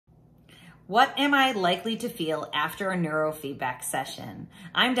What am I likely to feel after a neurofeedback session?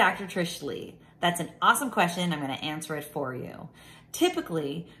 I'm Dr. Trish Leigh. That's an awesome question. I'm going to answer it for you.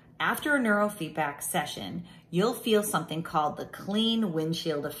 Typically, after a neurofeedback session, you'll feel something called the clean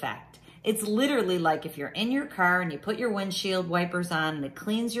windshield effect. It's literally like if you're in your car and you put your windshield wipers on and it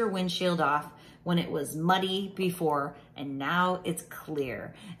cleans your windshield off when it was muddy before and now it's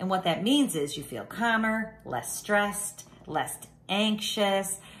clear. And what that means is you feel calmer, less stressed, less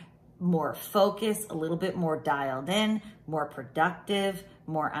anxious, more focused, a little bit more dialed in, more productive,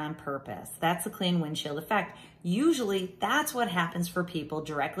 more on purpose. That's the clean windshield effect. Usually that's what happens for people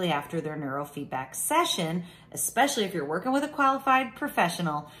directly after their neurofeedback session, especially if you're working with a qualified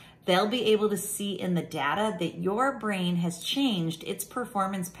professional. They'll be able to see in the data that your brain has changed its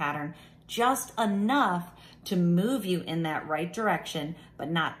performance pattern just enough to move you in that right direction,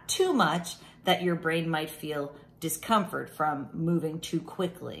 but not too much that your brain might feel discomfort from moving too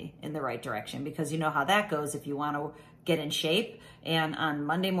quickly in the right direction. Because you know how that goes. If you want to get in shape and on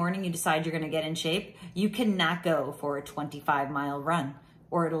Monday morning you decide you're going to get in shape, you cannot go for a 25-mile run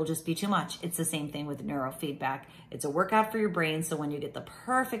or it'll just be too much. It's the same thing with neurofeedback. It's a workout for your brain. So when you get the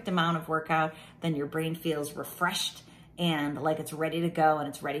perfect amount of workout, then your brain feels refreshed and like it's ready to go and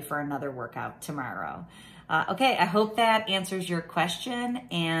it's ready for another workout tomorrow. Okay, I hope that answers your question.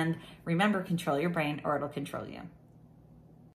 And remember, control your brain or it'll control you.